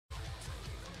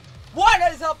What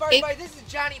is up, everybody? This is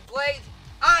Johnny Blaze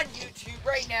on YouTube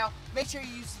right now. Make sure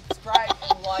you subscribe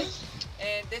and like.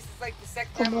 And this is like the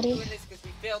second time we're doing this because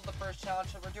we failed the first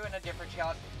challenge, so we're doing a different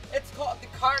challenge. It's called the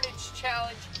Carnage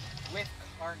Challenge with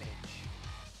Carnage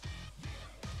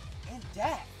and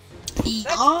death. That's 2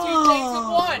 things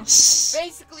in one.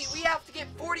 Basically, we have to get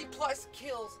 40 plus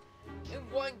kills in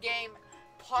one game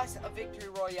plus a victory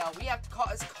royale. We have to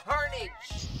cause carnage.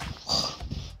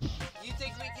 You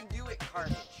think we can do it,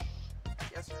 Carnage?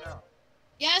 Yes or no?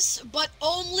 Yes, but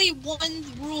only one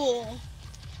rule.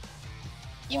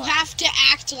 You have to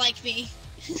act like me.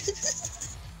 Now,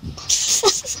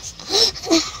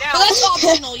 but that's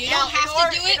optional. You don't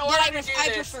have to do it, but I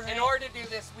prefer it. In order to do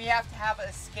this, we have to have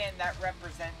a skin that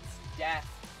represents death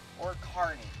or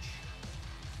carnage.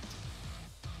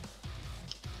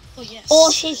 Oh, yes.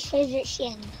 Or his favorite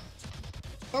skin.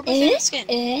 Or my favorite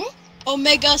skin.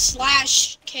 Omega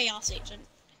 / Chaos Agent.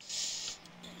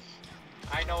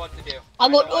 I know what to do. I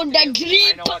got on the grip.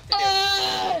 I know what to do.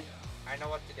 I know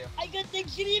what to do. I got the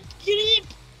grip.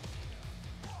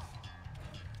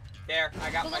 There, I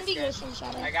got my skin.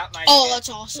 I got my Oh, skin. that's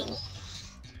awesome.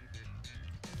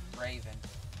 Raven.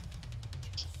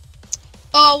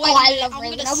 Oh, wait I a minute. love I'm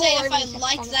Raven. gonna say if I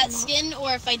like that skin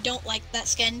or if I don't like that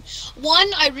skin. One,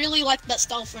 I really like that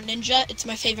style for Ninja. It's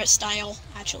my favorite style,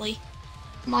 actually.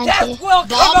 Mine Death too. will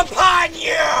come upon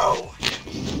you!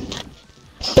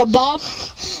 The Bob.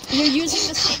 You're using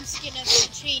the same skin as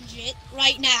to change it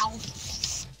right now.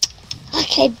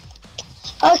 Okay.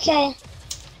 Okay.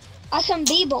 I can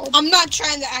be Bob. I'm not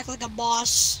trying to act like a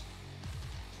boss.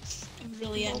 I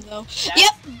really am, though. That's,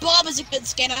 Yep, Bob is a good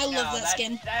skin. I love that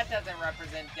skin. That doesn't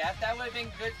represent death. That would have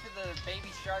been good for the Baby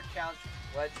Shark Challenge.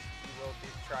 What you will do,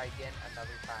 try again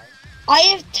another time. I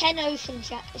have 10 ocean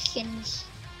skins.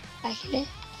 Actually.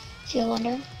 If you're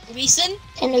wondering. Reason?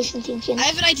 10 ocean team skins. I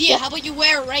have an idea. How about you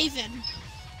wear a Raven?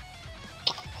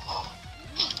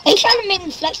 Are you trying to make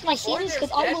me flex my skins?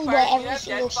 Because I will wear every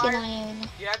single skin I own. Do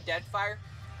you have Deadfire?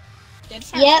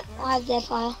 Deadfire? Yep, I have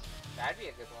Deadfire. That'd be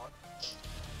a good one.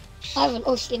 I have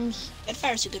all skins.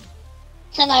 Deadfire's a good.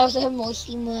 And I also have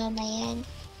Moisty Merman.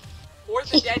 Or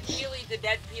the Dead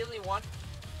Peely one.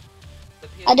 The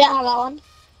Peely I don't have that one.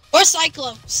 Or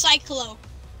Cyclo. Cyclo.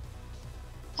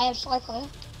 I have Cyclo.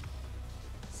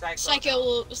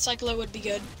 Cyclo would be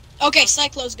good. Okay,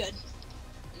 Cyclo's good.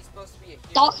 He's supposed to be a hero.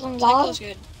 Dark one, Cyclo's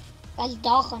good. That's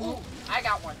dark on it. Ooh, I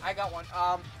got one.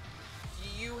 Do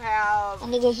you have...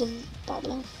 And it goes with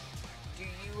Bubbling. Do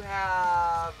you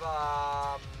have,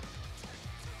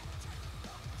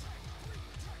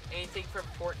 anything from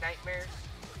Fort Nightmares?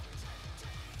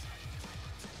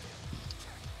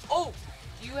 Oh!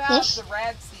 Do you have the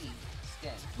Rad Seed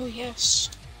skin? Oh, yes.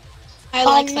 I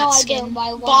like that skin.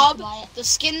 Bob, the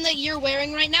skin that you're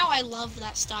wearing right now, I love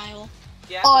that style.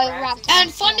 Yeah, and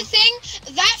funny thing,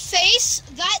 that face,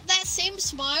 that same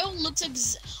smile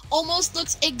almost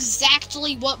looks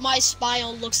exactly what my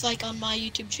smile looks like on my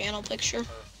YouTube channel picture.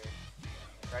 Perfect.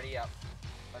 Ready up.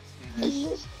 Let's do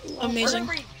this. Amazing. We're gonna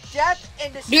bring death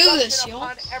and destruction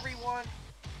upon everyone.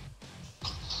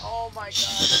 Oh my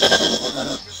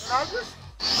god.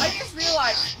 I just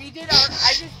realized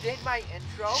I just did my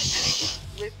intro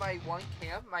with my one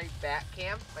cam, my back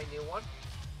cam, my new one,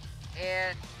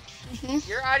 and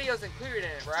your audio's included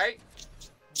in it, right?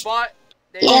 But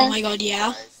oh my god,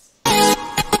 yeah.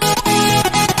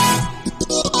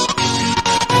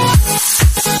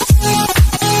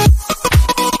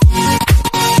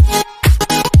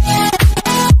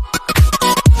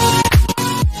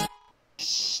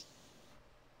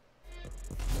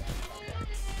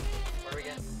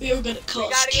 We are gonna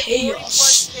cause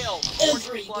chaos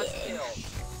everywhere.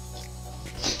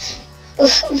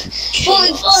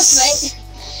 40 plus, mate.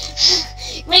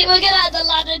 Mate, we're gonna have to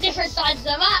land on different sides of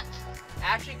the map.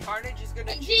 Actually, Carnage is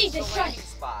gonna choose the landing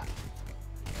spot.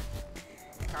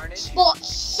 Carnage?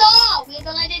 So, we're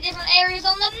gonna do different areas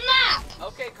on the map.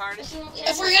 Okay, Carnage.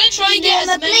 If we're gonna try and get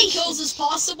as many kills as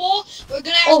possible, we're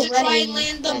gonna have to try and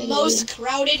land the most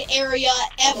crowded area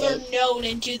ever known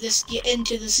into this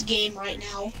game right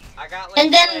now.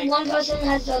 And then one person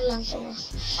has to land somewhere.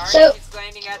 Carnage is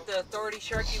landing at the Authority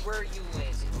Sharky. Where are you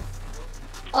landing?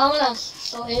 Oh,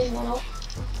 so here's one up.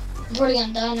 I'm probably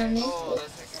gonna die underneath. Oh,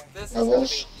 this is gonna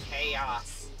be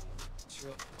chaos.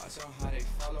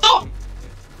 Oh!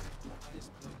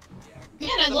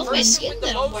 Man, I love my skin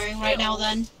that I'm wearing right now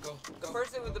then. The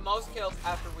person with the most kills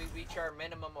after we reach our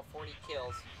minimum of 40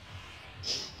 kills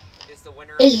is the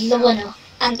winner.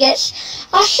 And gets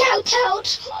a shout out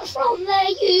from their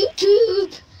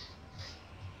YouTube.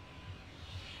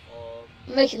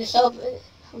 I'm making this up.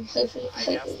 Hopefully. I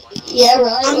guess, why not? Yeah,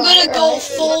 right. I'm gonna go right.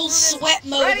 full sweat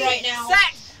mode Ready, right now.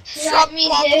 set, Let jump me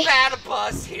off do- the battle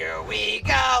bus. Here we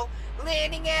go.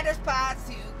 Landing at our spot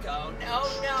to go. No,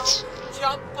 no.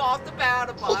 Jump off the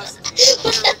battle bus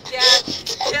to your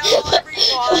death. Kill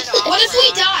everyone. What if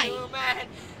we die? Human.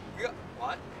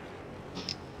 What?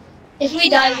 If we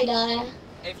die, we die.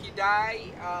 If you die,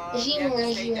 If you you have to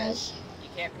res, stay you dead. res. You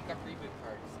can't pick up reboot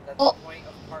cards. That's Oh. the point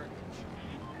of Carnage.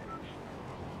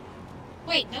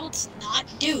 Wait, no, it's not,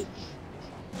 dude.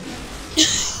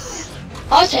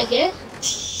 I'll take it.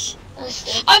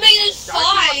 I mean, it's Sharky will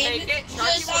fine. take it.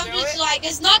 Sharky Just, will I'm do just it. like,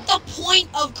 it's not the point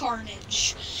of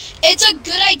Carnage. It's a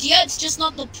good idea. It's just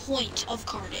not the point of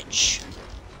Carnage.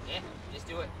 Yeah, just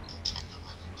do it.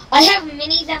 I have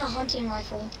minis and a hunting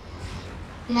rifle.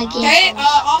 My game Okay, phones.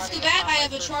 off the bat, I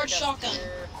have a charged shotgun.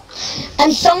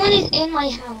 And someone is in my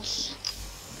house.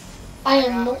 I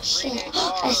am got not saying. green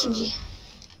SMG.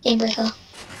 Game breaker.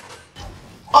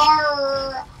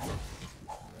 Arr.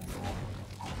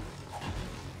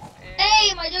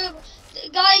 Hey, my dude.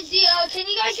 Guys, can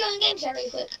you guys go in game chat really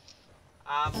quick?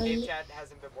 Game chat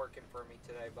hasn't been working for me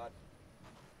today, bud.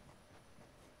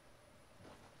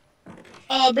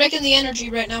 Breaking the energy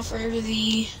right now for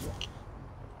the,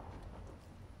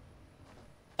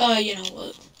 you know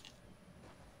what.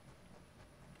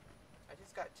 I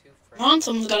just got 2 friends. Come on,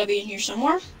 someone's gotta be in here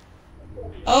somewhere.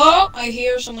 Oh, I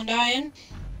hear someone dying.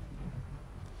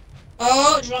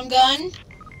 Oh, drum gun.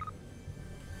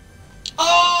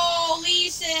 Oh,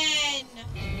 Leeson!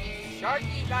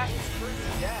 Sharky got his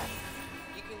first death.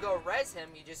 You can go res him,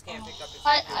 you just can't pick up his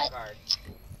I- reboot card.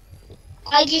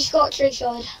 I just got trick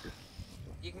shot.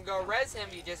 You can go res him,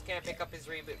 you just can't pick up his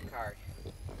reboot card.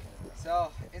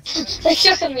 So, it's gonna be... They're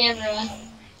chucking me everywhere.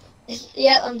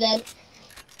 Yeah, I'm dead.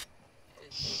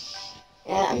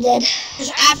 Yeah, I'm dead.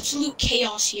 There's absolute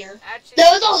chaos here. Actually,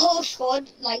 There was a whole squad,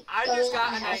 like, I going just at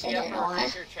got my an house. I idea don't for know a why.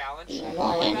 future challenge. I don't know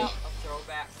What why. about a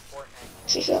throwback Fortnite?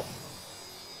 Trick shot.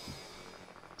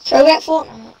 Throwback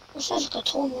Fortnite. That sounds like a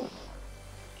tournament.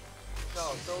 No,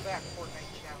 throwback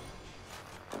Fortnite challenge.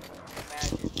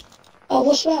 Imagine. Oh,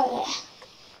 what's that?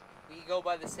 We go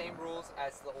by the same rules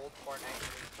as the old Fortnite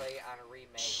and we play on a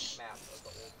remake map of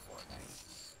the old Fortnite.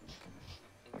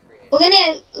 And create. We're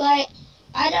gonna, like,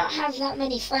 I don't have that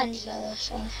many friends though,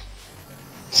 so.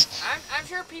 I'm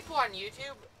sure people on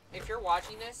YouTube, if you're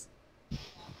watching this,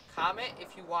 comment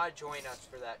if you want to join us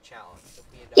for that challenge. If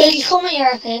we end up Yeah, you comment your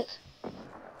epic.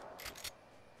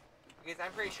 because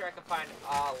I'm pretty sure I can find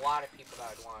a lot of people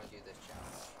that would want to do this challenge.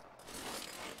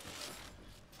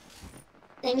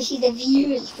 Let me see the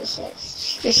viewers perspective.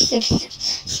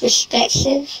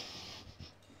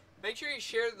 Make sure you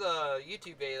share the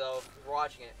YouTube video if you're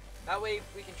watching it. That way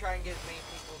we can try and get as many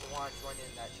people to want to join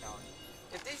in that challenge.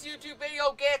 If this YouTube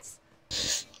video gets...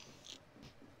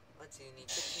 Let's see, we need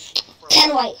 16 people for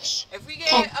 10 likes. If we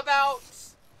get about...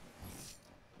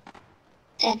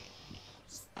 10.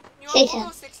 You know, Say we'll 10.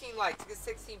 go 16 likes because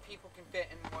 16 people can fit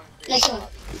in one Let's creative go.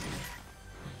 lobby.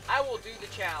 I will do the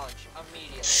challenge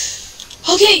immediately.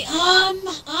 Okay,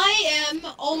 I am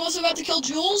almost about to kill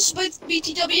Jules by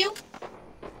BTW.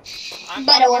 I'm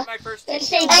By about the to way, get my first let's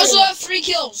kill. say I also have 3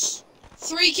 kills.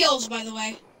 3 kills, by the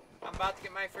way. I'm about to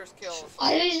get my first kills.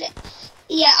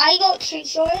 Yeah, I got trick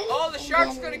shotted. Oh, the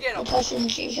shark's gonna get him. The person who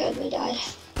trick shotted me died.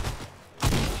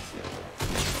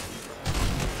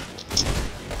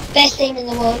 Best aim in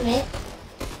the world, mate.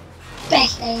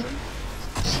 Best aim.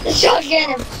 The shark's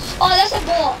getting him. Oh, that's a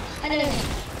bot. I know him.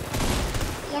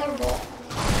 Is that a bot?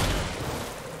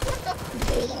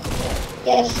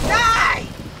 Yeah, that's a bot. Die!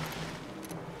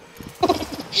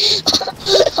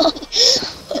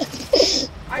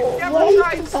 I've never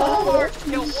tried so hard to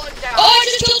kill one down. Oh, I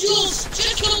just killed Jules!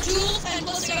 Just killed Jules, and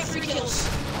plus I got 3 kills.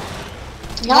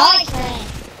 Nice, man.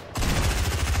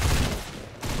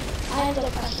 I am the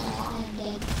person I am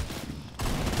dead.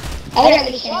 I don't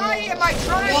really care. Why am I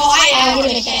trying? No, I I'll have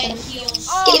give it a 10 second. heals.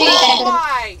 Give me a Oh second.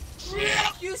 my!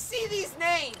 You see these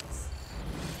names?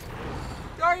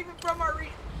 They're even from our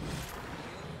region.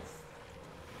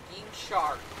 King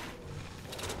Shark.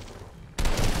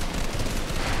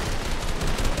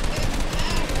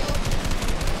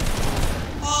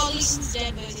 Oh, Leeson's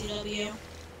dead by BTW.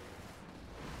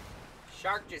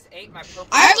 Shark just ate my purple.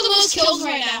 I have the most kills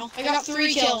right now. I got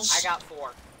 3 kills. I got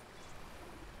 4.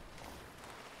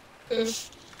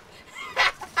 Oof.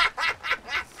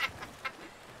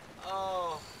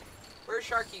 Oh, where'd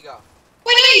Sharky go?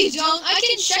 Wait, no, you don't. I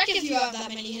can check if you have that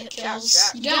many hit kills.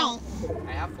 check. You don't.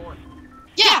 I have 4.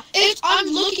 Yeah, I'm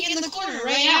looking in the corner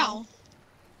right now.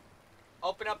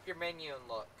 Open up your menu and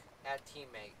look at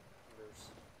teammate numbers.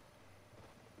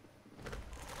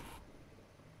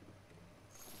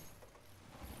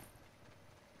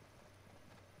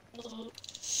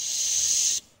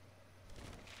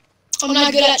 I'm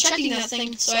not good at checking that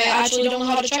thing, so I actually don't know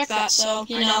how to check that, so,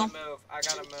 you know. I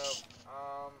gotta move.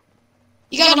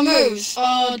 You gotta move.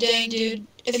 Oh, dang, dude.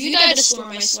 If you die to storm,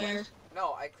 I swear.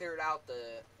 No, I cleared out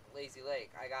the lazy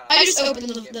lake. I just opened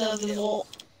the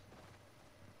vault.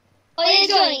 Oh yeah,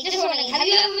 Johnny, just warning. Have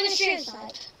you ever been a stream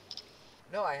snipe?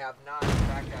 No, I have not. In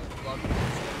fact, I would love to.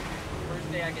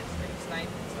 First day I get stream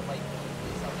sniped, so like,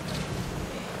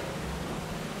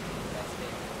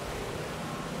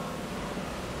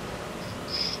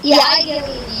 Yeah, I get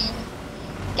what you mean.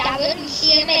 Gavin, you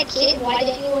see a med kit, why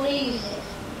don't you want to use it?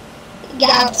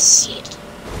 Gavin. See it.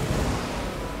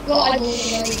 Well, I believe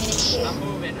you already did shit. I'm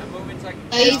moving so I can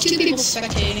I have 2 people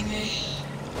spectating me.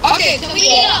 Okay, can we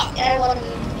get up? I want to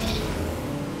move.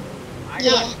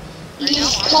 Yeah.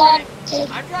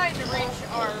 I'm trying to reach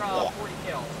our 40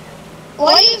 kills.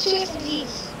 Why are you choosing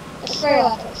these? The spray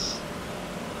weapons.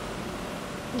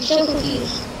 I'm so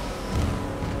confused.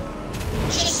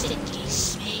 Just in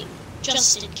case, mate.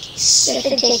 Just in case. Just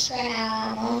in case for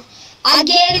ammo. I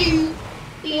get you.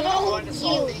 You know,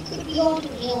 heals. You could be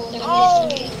holding heals. Oh,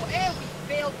 and we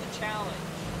failed the challenge.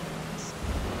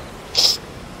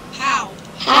 How?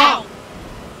 How?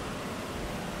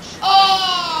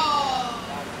 Oh!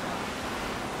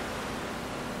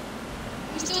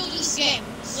 We still do this game.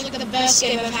 This is like the best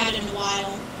game I've had in a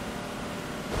while.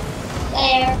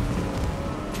 There.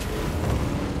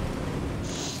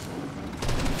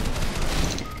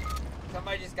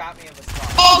 Somebody just got me in the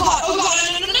spot. Oh god, oh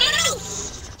god, no.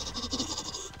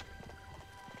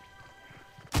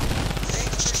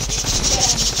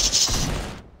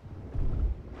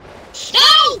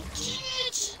 No!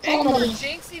 Thanks for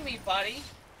jinxing me, buddy.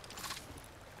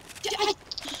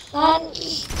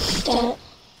 Stop.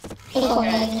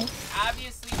 Okay.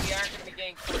 Obviously, we aren't going to be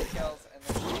getting 4 kills in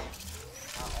this game.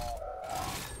 At all.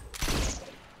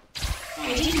 I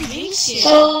didn't jinx you.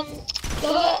 So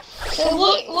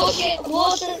what's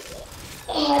it?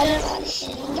 I don't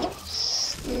understand.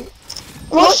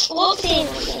 What team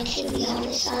do you think should be on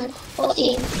this one? What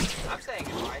team? I'm saying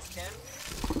it's my skin.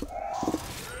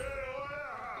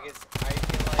 Because I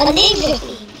feel like... A ninja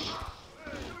team.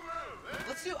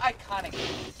 Let's do iconic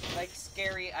things. Like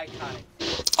scary iconic.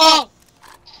 Oh!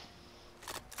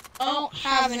 I don't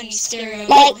have any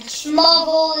stereotypes. Like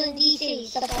Marvel and DC,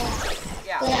 stuff like that.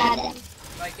 Yeah. We'll add them.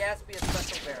 Like it has to be a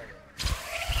special variant.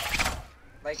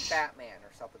 Like Batman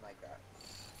or something like that.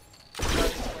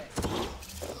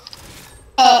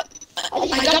 I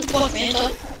got the Black Manta.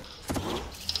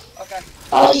 Okay.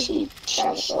 I'll just be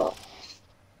Charizard.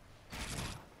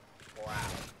 Wow.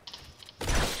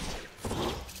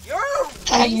 You're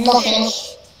I'm nothing.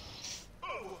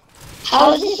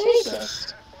 How is this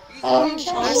racist? That's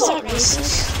not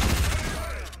racist.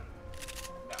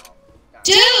 No.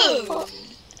 Dude!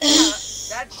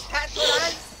 That's what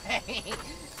I'm saying.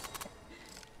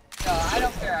 No, I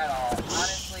don't care at all.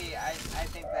 Honestly, I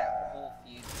think that whole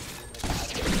feud is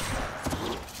stupid.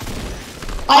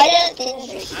 I don't think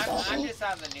it's racist. I'm just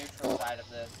on the neutral side of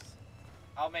this.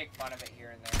 I'll make fun of it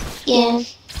here and there. Yeah.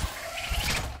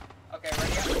 Okay,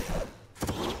 ready up?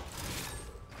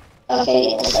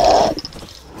 Okay,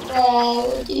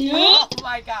 Oh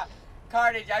my god.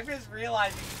 Carnage, I'm just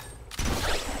realizing.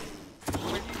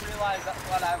 When you realize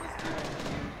what I was doing,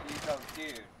 you go,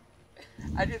 dude.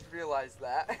 I just realized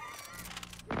that.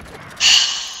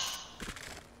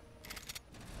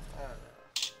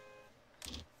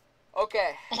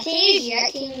 Okay. I think I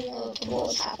think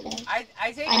what's happening. I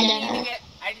think we need to get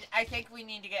I think we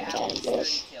need to get at least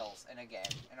 30 kills in a game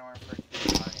in order for it to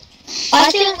be Carnage. I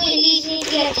think we need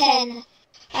to get 10.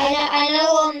 I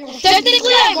know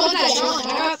Technically, I got that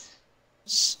shot.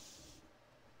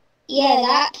 Yeah,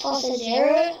 that plus a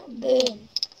 0, boom.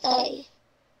 30.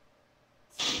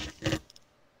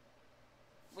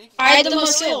 I had the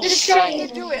most kills. Destroy We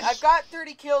can do it. I've got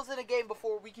 30 kills in a game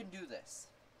before. We can do this.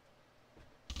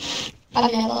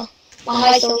 I've never. My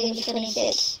highest kill game is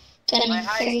 26.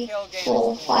 23,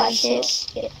 4, 5, 6.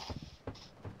 Yeah.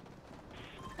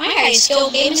 My highest skill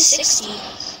game is 60.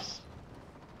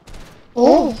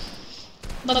 Oh.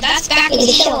 But that's back in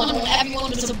when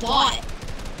everyone was a bot.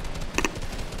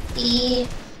 Yeah. Is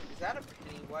that a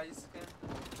Pennywise skin?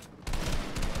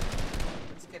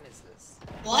 What skin is this?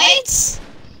 What?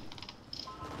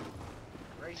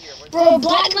 Right here. Bro,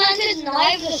 Black Manta's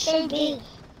knives are so big.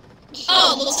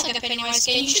 Oh, it looks like a Pennywise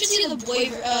skin. You should see the boy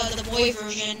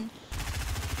version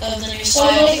of the new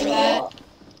style for that.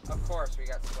 Of course, we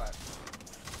got sweat.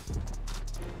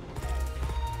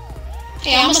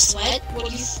 Hey, I'm a sweat. What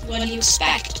do you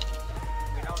expect?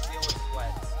 We don't deal with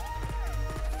sweats.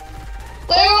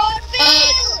 We're on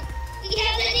field! We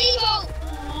have an eagle!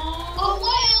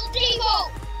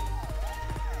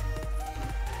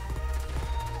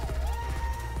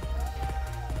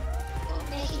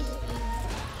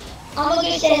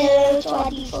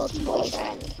 default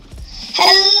boyfriend.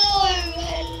 Hello.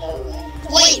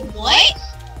 Wait, what?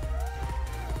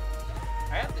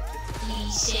 I have the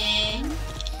Listen.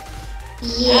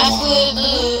 Yeah.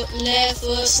 Left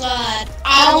foot slide.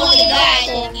 I want that.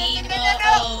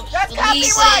 That's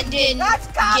Lisa copyright. didn't That's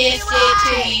gift it to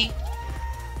copyright. me.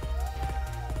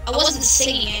 I wasn't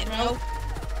singing it, bro.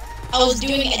 I was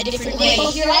doing it a different way.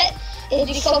 Is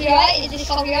this copyright? Is this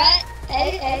copyright?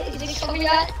 Hey, is this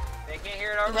copyright? They can't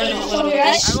hear it over Right there. on,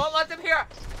 copyright? I won't let them hear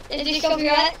it. Is this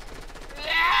copyright?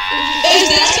 Is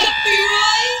this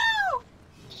copyright?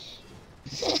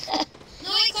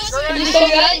 No, it Is this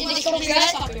copyright? Is this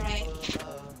copyright? copyright.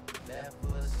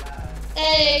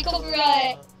 Hey,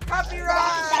 copyright.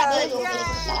 Copyright! Yay!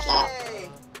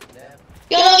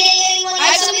 You're not getting anyone. I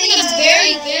have something that's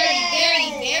very, very, very,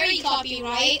 very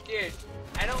copyright. Dude,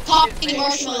 I don't Copying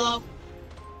Marshmallow.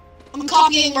 I'm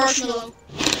copying Marshmallow.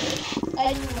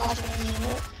 I didn't watch it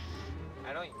anymore.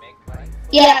 I don't even make money.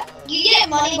 Yeah, you get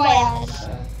money by ads.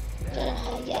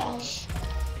 Yeah.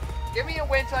 Give me a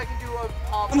win so I can do a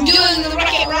pop-up. I'm doing the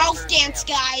Wreck-It Ralph dance,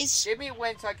 guys. Give me a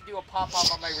win so I can do a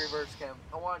pop-up on my reverse cam.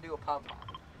 I want to do a pop-up.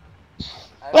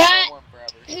 I haven't Right. done one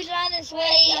forever. Who's on this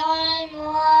way? I'm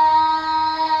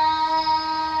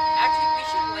Actually, we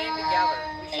should land together.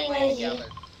 We should land together.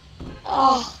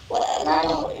 Oh, well, I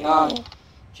don't know.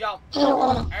 Jump. I don't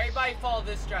wanna. Everybody follow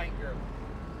this giant group.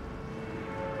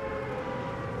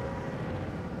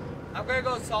 I'm gonna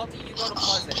go Salty, you go to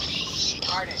Pleasant.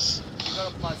 Carnage, you go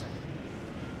to Pleasant.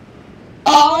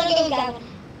 Oh, I wanna go Gavin.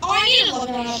 Oh, I need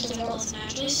 11 hours to develop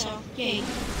naturally, so yay.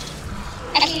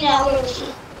 Actually, no, where was he?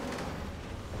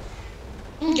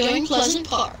 I'm doing Pleasant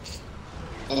Park.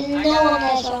 And I no got one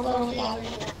else, so I'm going to Gavin.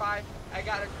 4, 5. I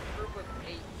got a group of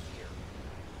 8 here.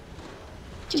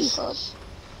 Too close.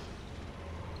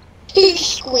 Too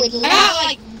squidgy. I got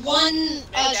like one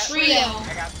Hey, trio,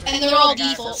 I got 3. and they're all I got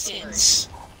default 3. skins.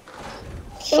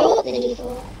 So what did you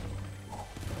do?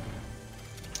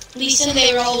 Lisa,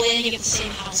 they were all landing at the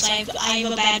same house. I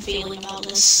have a bad feeling about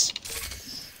this.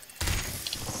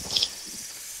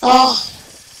 Oh,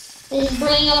 let's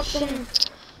bring up some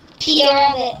Peter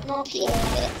Rabbit, not Peter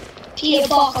Rabbit. Peter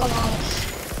Parker vibes.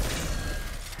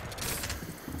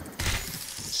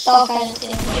 Star Fighter's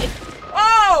gonna win.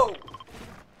 Oh!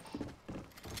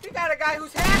 We got a guy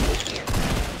who's hacking here.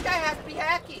 This guy has to be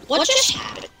hacking. What just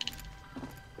happened?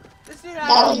 This dude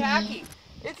has to be hacking.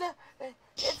 It's a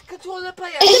controller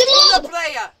player. It's a controller mob.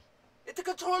 player. It's a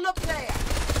controller player.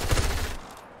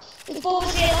 Before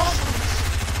we get off.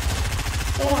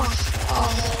 Get off.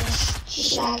 Oh,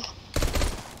 she's lag.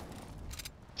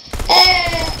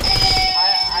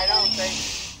 I don't think.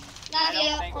 I Nadia,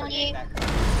 don't think we're on getting you. that close.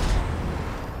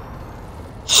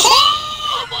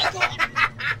 Oh my god!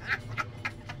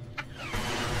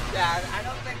 Yeah, I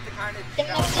don't think the Carnage. Get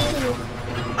next to you.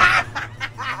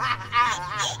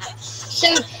 So,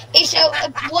 it's a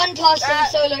one person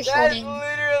solo That's squadding.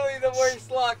 literally the worst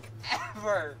luck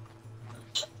ever.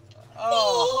 Oh.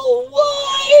 Oh,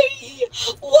 why?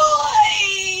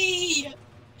 Why?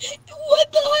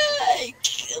 What the heck?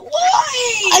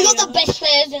 Why? I got the best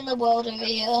players in the world over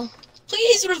here.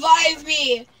 Please revive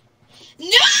me. No!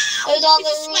 Hold on, It's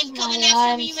a the sweat rules, coming man.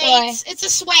 after I'm me, sorry. mates. It's a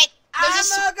sweat.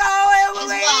 There's a I'm going as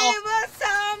away well.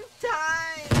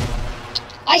 sometime.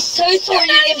 I so thought They're you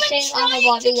not were even saying I'm trying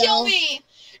about to to kill go. me.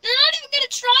 They're not even gonna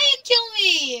try and kill me.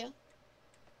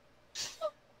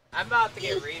 I'm about to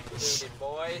get rebooted,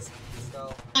 boys.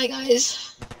 So, Hi guys.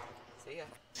 see ya.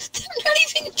 They're not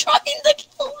even trying to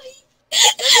kill me.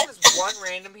 There's this one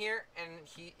random here, and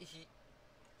he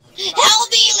Help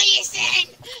me, Leeson!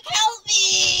 Help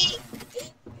me!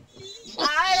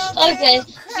 I don't Okay, give a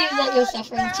seems like you're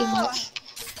suffering too crap much.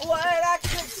 What I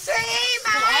could see,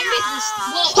 man. Well, I made this.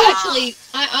 Well, actually,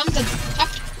 I'm the.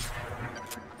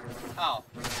 Oh.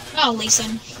 Oh,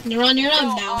 Leeson, you're on your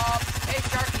own now. Hey,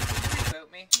 Sharky, can you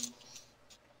reboot me?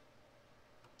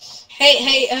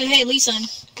 Hey, Leeson,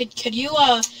 could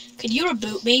you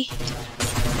reboot me?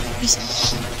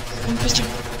 Leeson, I'm Christian.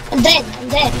 I'm dead. I'm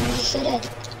just so dead.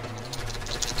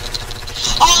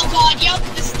 Oh god, yep,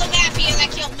 this is the mafia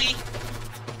that killed me.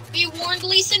 Be warned,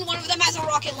 Leeson, one of them has a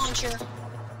rocket launcher.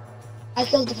 I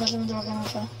killed the person with the rocket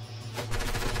launcher.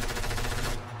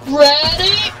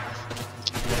 Ready?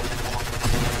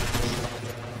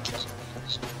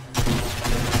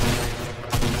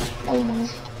 Oh my.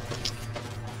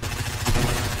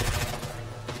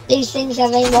 These things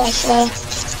have aimbot, I swear.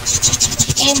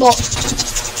 Aimbot.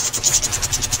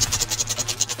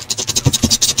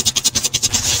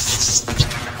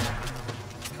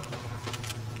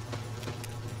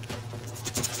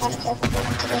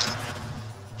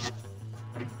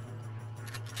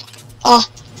 Oh,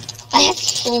 I have to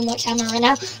so much ammo right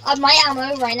now. My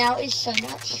ammo right now is so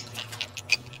much.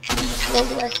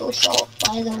 World record shot,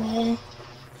 by the way.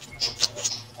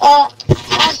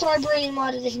 After I bring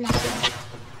mod of this map.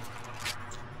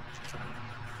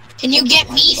 Can you get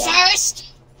me first?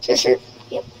 Sure.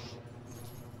 Yep.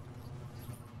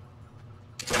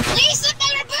 Please, the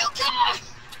Marabuka!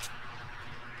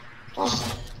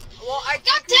 Oh. Well, I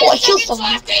Got think 10 kill seconds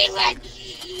someone. left,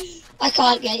 Ethan! I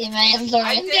can't get you, mate. I'm sorry. I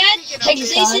I'm think dead. we can Take only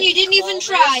your time. Jason, you didn't even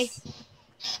call try. this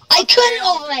I a couldn't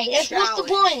failed overrate. What's the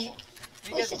challenge, point?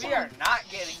 Because we are not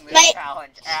getting this Mate.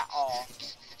 challenge at all.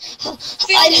 I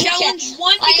Failed don't challenge care.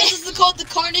 1 because it's called the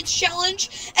Carnage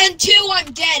challenge, and 2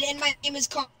 I'm dead and my name is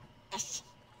Carnage.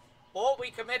 Well,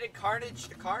 we committed carnage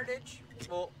to carnage.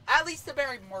 Well, at least the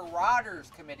very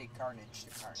Marauders committed carnage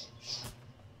to carnage.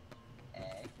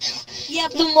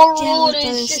 Yep. The Marauders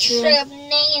that is just true. straight up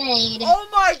nanade. Oh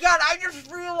my god, I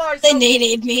just realized They something.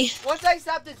 naded me. Once I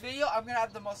stop this video, I'm gonna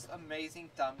have the most amazing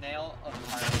thumbnail of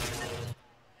carnage.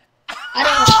 I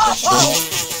don't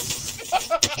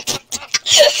know.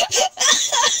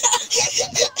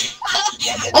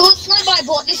 I got sniped by a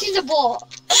bot. This is a bot.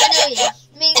 I know he is.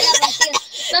 Me and Gavin seen.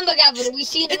 Remember, Gavin? We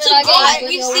seen him It's in a our bot. game.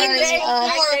 We've when seen we were this in,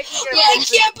 before. yeah. I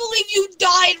can't believe you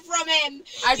died from him.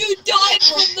 I- You died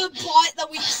from the bot that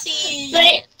we've seen.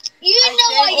 But you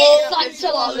know I get sniped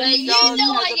a lot, right? You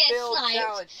know I get sniped.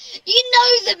 Challenge. You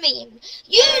know the meme.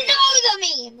 You know the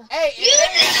meme. Hey, You if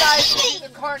any of you know guys the do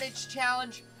meme. the Carnage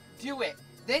challenge, do it.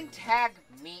 Then tag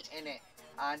me in it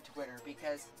on Twitter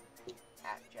because.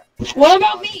 What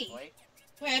about me?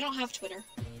 Wait, I don't have Twitter.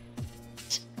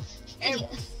 And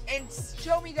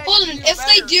show me that. Hold you on, do if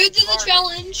they better do than the Carnage.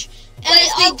 challenge, and Wait,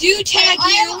 if they do tag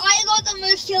you, I got the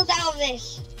most kills out of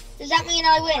this. Does that mean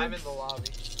I win? I'm in the lobby.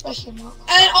 Question mark.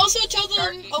 and also tell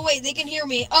them, oh wait, they can hear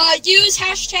me. Use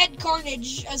hashtag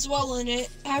Carnage as well in it.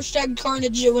 Hashtag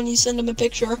Carnage when you send them a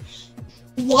picture.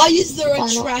 Why is there a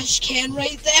Why not? trash can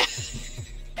right there?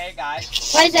 Hey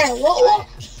guys, Right there. What?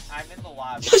 I'm in the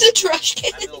lobby. There's a trash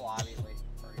can. I'm in the lobby waiting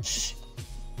for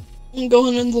you. I'm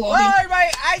going in the lobby. Well,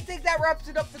 alright, I think that wraps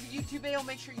it up for the YouTube video.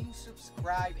 Make sure you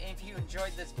subscribe. And if you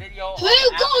enjoyed this video, Who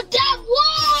got that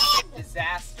one?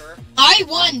 disaster. I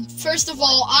won. First of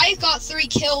all, I got 3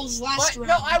 kills last But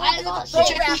round. no, I I will got do the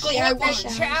technically I throwback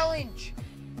won. challenge.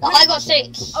 No, I got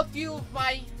 6. A few of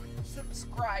my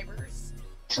subscribers.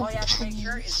 All you have to make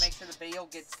sure is make sure the video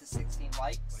gets to 16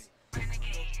 likes.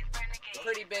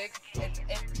 Pretty big.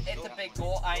 It's a big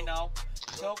goal, I know.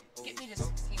 So get me to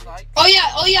 16 likes. Oh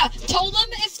yeah. Tell them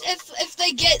if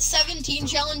they get 17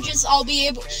 challenges, I'll be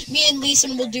able. Me and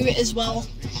Leeson will do it as well.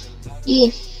 Yeah.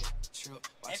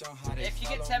 If you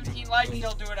get 17 likes,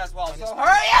 they'll do it as well. So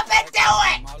hurry up and do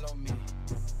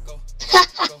it!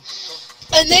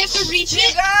 And they have to reach You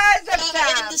it. guys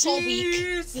have time. This whole week.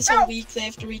 Peace This whole out. week they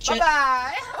have to reach Bye it.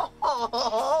 bye.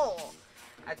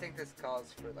 I think this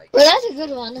calls for like. Well, that's a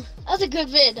good one. That's a good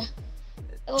vid.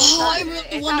 Oh, I really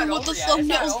It's wonder not what the over yet.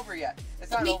 thumbnails. It's not over yet.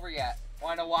 It's not over yet.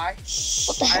 Wanna know why?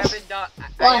 What the I hell? haven't done. I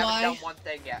Why? haven't done one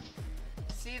thing yet.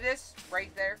 See this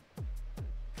right there?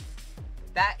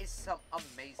 That is some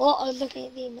amazing. Well, I was looking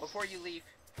at the email. Before you leave,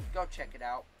 go check it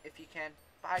out if you can.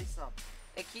 Buy some.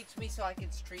 It keeps me so I can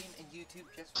stream and YouTube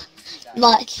just for you guys.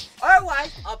 Much.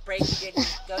 Otherwise, I'll break it in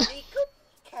gummy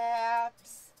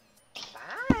caps.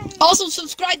 Bye. Also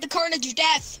subscribe to Carnage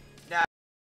Death.